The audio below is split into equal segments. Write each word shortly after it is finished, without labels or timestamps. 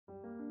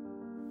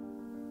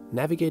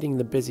Navigating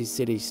the busy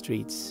city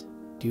streets,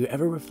 do you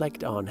ever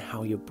reflect on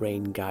how your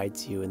brain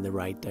guides you in the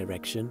right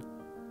direction?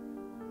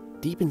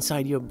 Deep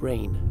inside your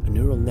brain, a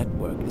neural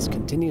network is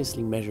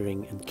continuously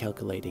measuring and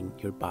calculating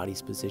your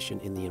body's position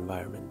in the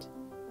environment.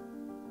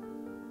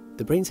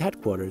 The brain's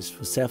headquarters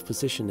for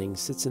self-positioning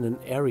sits in an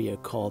area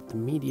called the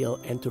medial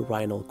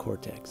entorhinal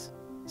cortex.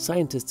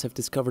 Scientists have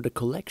discovered a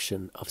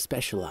collection of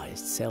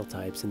specialized cell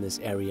types in this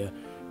area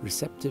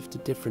receptive to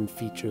different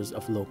features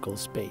of local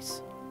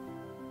space.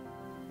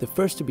 The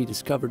first to be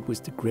discovered was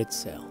the grid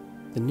cell,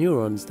 the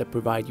neurons that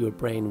provide your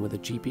brain with a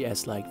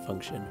GPS-like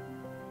function.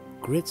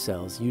 Grid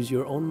cells use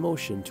your own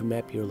motion to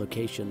map your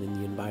location in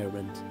the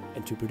environment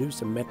and to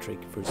produce a metric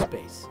for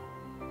space.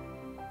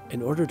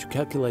 In order to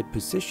calculate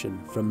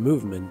position from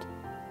movement,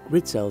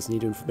 grid cells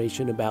need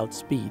information about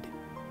speed.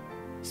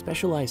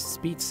 Specialized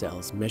speed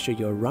cells measure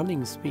your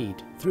running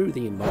speed through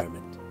the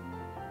environment.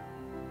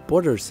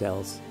 Border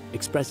cells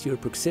express your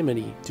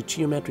proximity to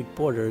geometric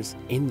borders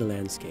in the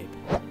landscape.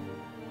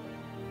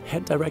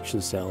 Head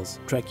direction cells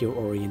track your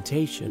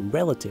orientation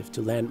relative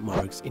to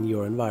landmarks in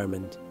your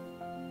environment.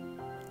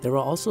 There are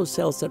also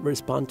cells that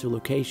respond to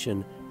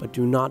location but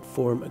do not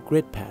form a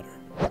grid pattern.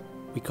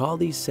 We call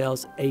these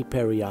cells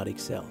aperiodic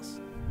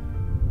cells.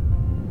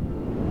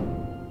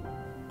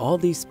 All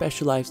these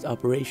specialized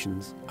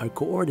operations are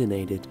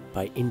coordinated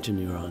by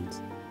interneurons.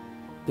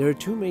 There are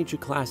two major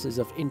classes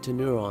of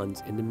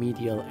interneurons in the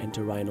medial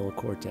entorhinal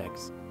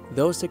cortex: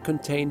 those that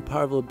contain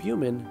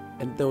parvalbumin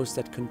and those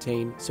that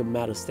contain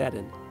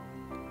somatostatin.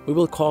 We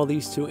will call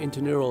these two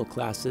interneural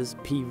classes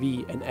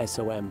PV and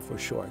SOM for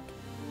short.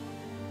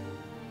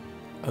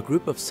 A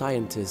group of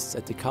scientists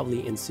at the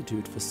Kavli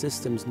Institute for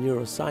Systems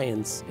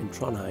Neuroscience in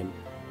Trondheim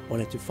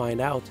wanted to find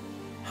out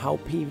how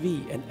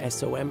PV and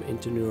SOM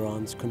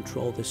interneurons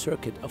control the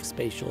circuit of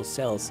spatial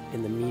cells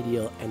in the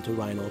medial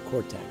entorhinal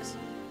cortex.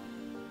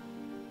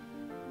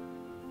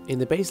 In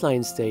the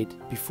baseline state,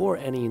 before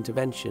any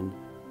intervention,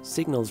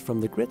 signals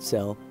from the grid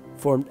cell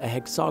formed a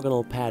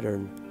hexagonal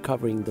pattern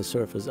covering the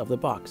surface of the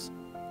box.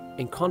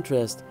 In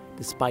contrast,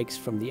 the spikes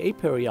from the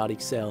aperiodic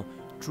cell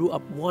drew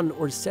up one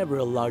or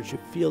several larger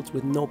fields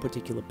with no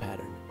particular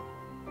pattern.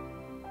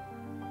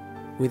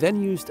 We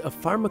then used a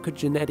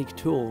pharmacogenetic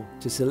tool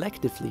to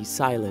selectively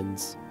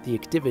silence the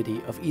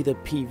activity of either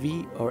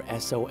PV or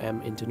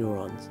SOM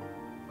interneurons.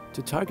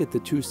 To target the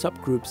two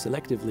subgroups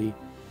selectively,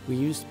 we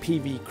used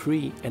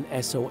PV-Cre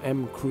and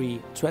SOM-Cre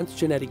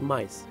transgenic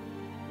mice.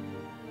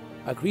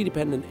 A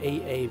Cre-dependent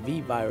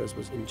AAV virus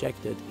was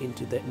injected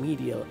into the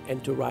medial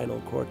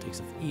entorhinal cortex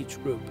of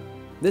each group.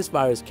 This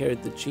virus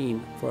carried the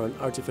gene for an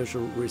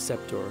artificial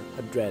receptor,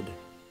 a DREAD.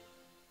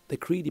 The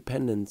Cre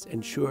dependence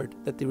ensured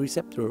that the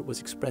receptor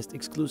was expressed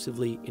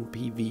exclusively in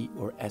PV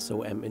or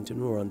SOM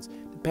interneurons,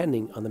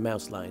 depending on the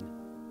mouse line.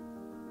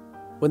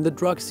 When the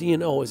drug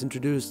CNO is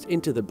introduced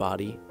into the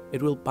body,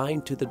 it will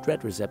bind to the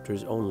DREAD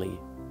receptors only,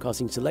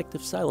 causing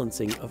selective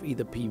silencing of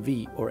either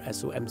PV or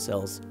SOM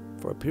cells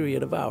for a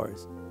period of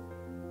hours.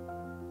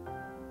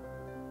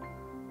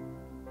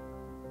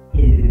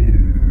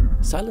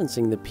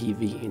 Silencing the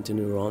PV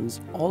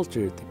interneurons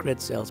altered the grid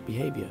cell's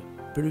behavior,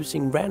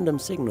 producing random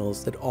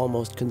signals that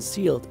almost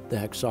concealed the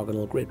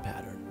hexagonal grid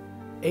pattern.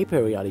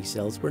 Aperiodic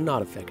cells were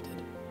not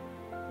affected.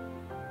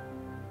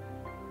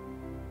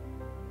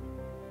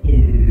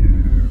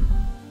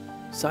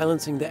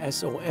 Silencing the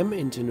SOM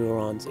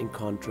interneurons, in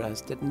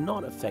contrast, did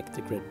not affect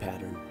the grid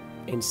pattern.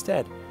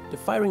 Instead, the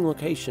firing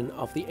location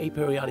of the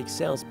aperiodic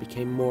cells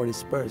became more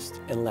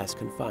dispersed and less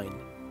confined.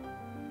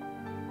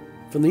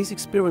 From these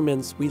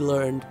experiments, we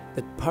learned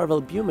that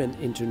parvalbumin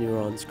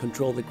interneurons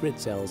control the grid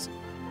cells,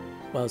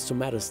 while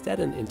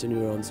somatostatin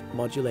interneurons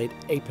modulate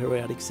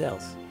aperiodic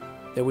cells.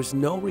 There was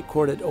no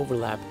recorded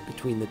overlap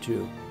between the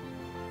two.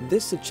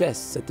 This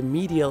suggests that the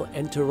medial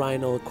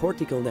entorhinal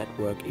cortical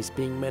network is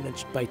being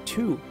managed by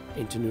two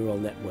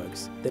interneural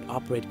networks that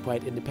operate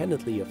quite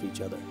independently of each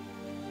other.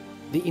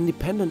 The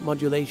independent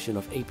modulation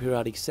of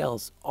aperiodic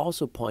cells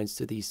also points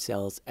to these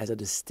cells as a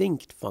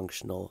distinct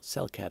functional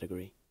cell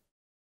category.